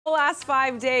The last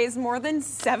 5 days, more than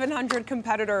 700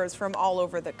 competitors from all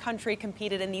over the country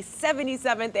competed in the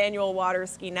 77th annual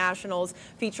Waterski Nationals,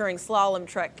 featuring slalom,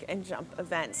 trick, and jump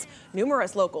events.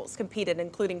 Numerous locals competed,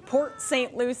 including Port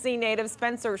St. Lucie native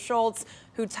Spencer Schultz,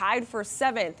 who tied for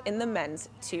 7th in the men's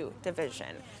 2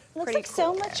 division. Looks like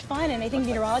so much fun, and I think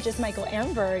meteorologist Michael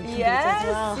Ehrenberg competes as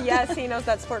well. Yes, he knows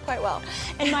that sport quite well.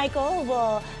 And Michael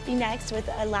will be next with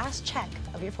a last check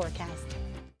of your forecast.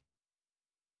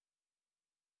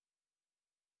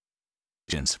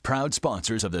 Proud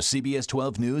sponsors of the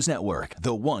CBS12 News Network,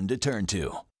 the one to turn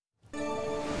to.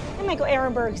 And Michael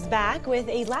Ehrenberg's back with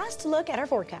a last look at our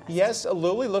forecast. Yes,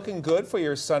 Lily, looking good for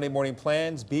your Sunday morning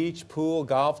plans. Beach, pool,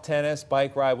 golf, tennis,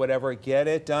 bike ride, whatever. Get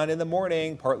it done in the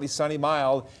morning. Partly sunny,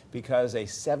 mild, because a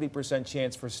 70%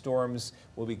 chance for storms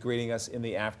will be greeting us in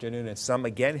the afternoon, and some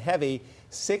again heavy.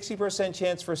 60%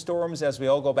 chance for storms as we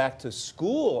all go back to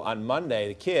school on Monday,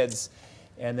 the kids.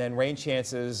 And then rain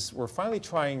chances, we're finally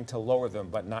trying to lower them,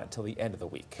 but not until the end of the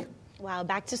week. Wow,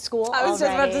 back to school I was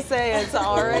just about to say, it's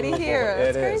already here.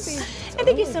 It's crazy. And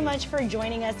thank you so much for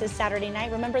joining us this Saturday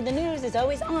night. Remember, the news is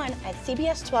always on at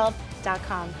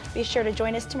CBS12.com. Be sure to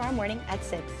join us tomorrow morning at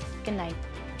 6. Good night.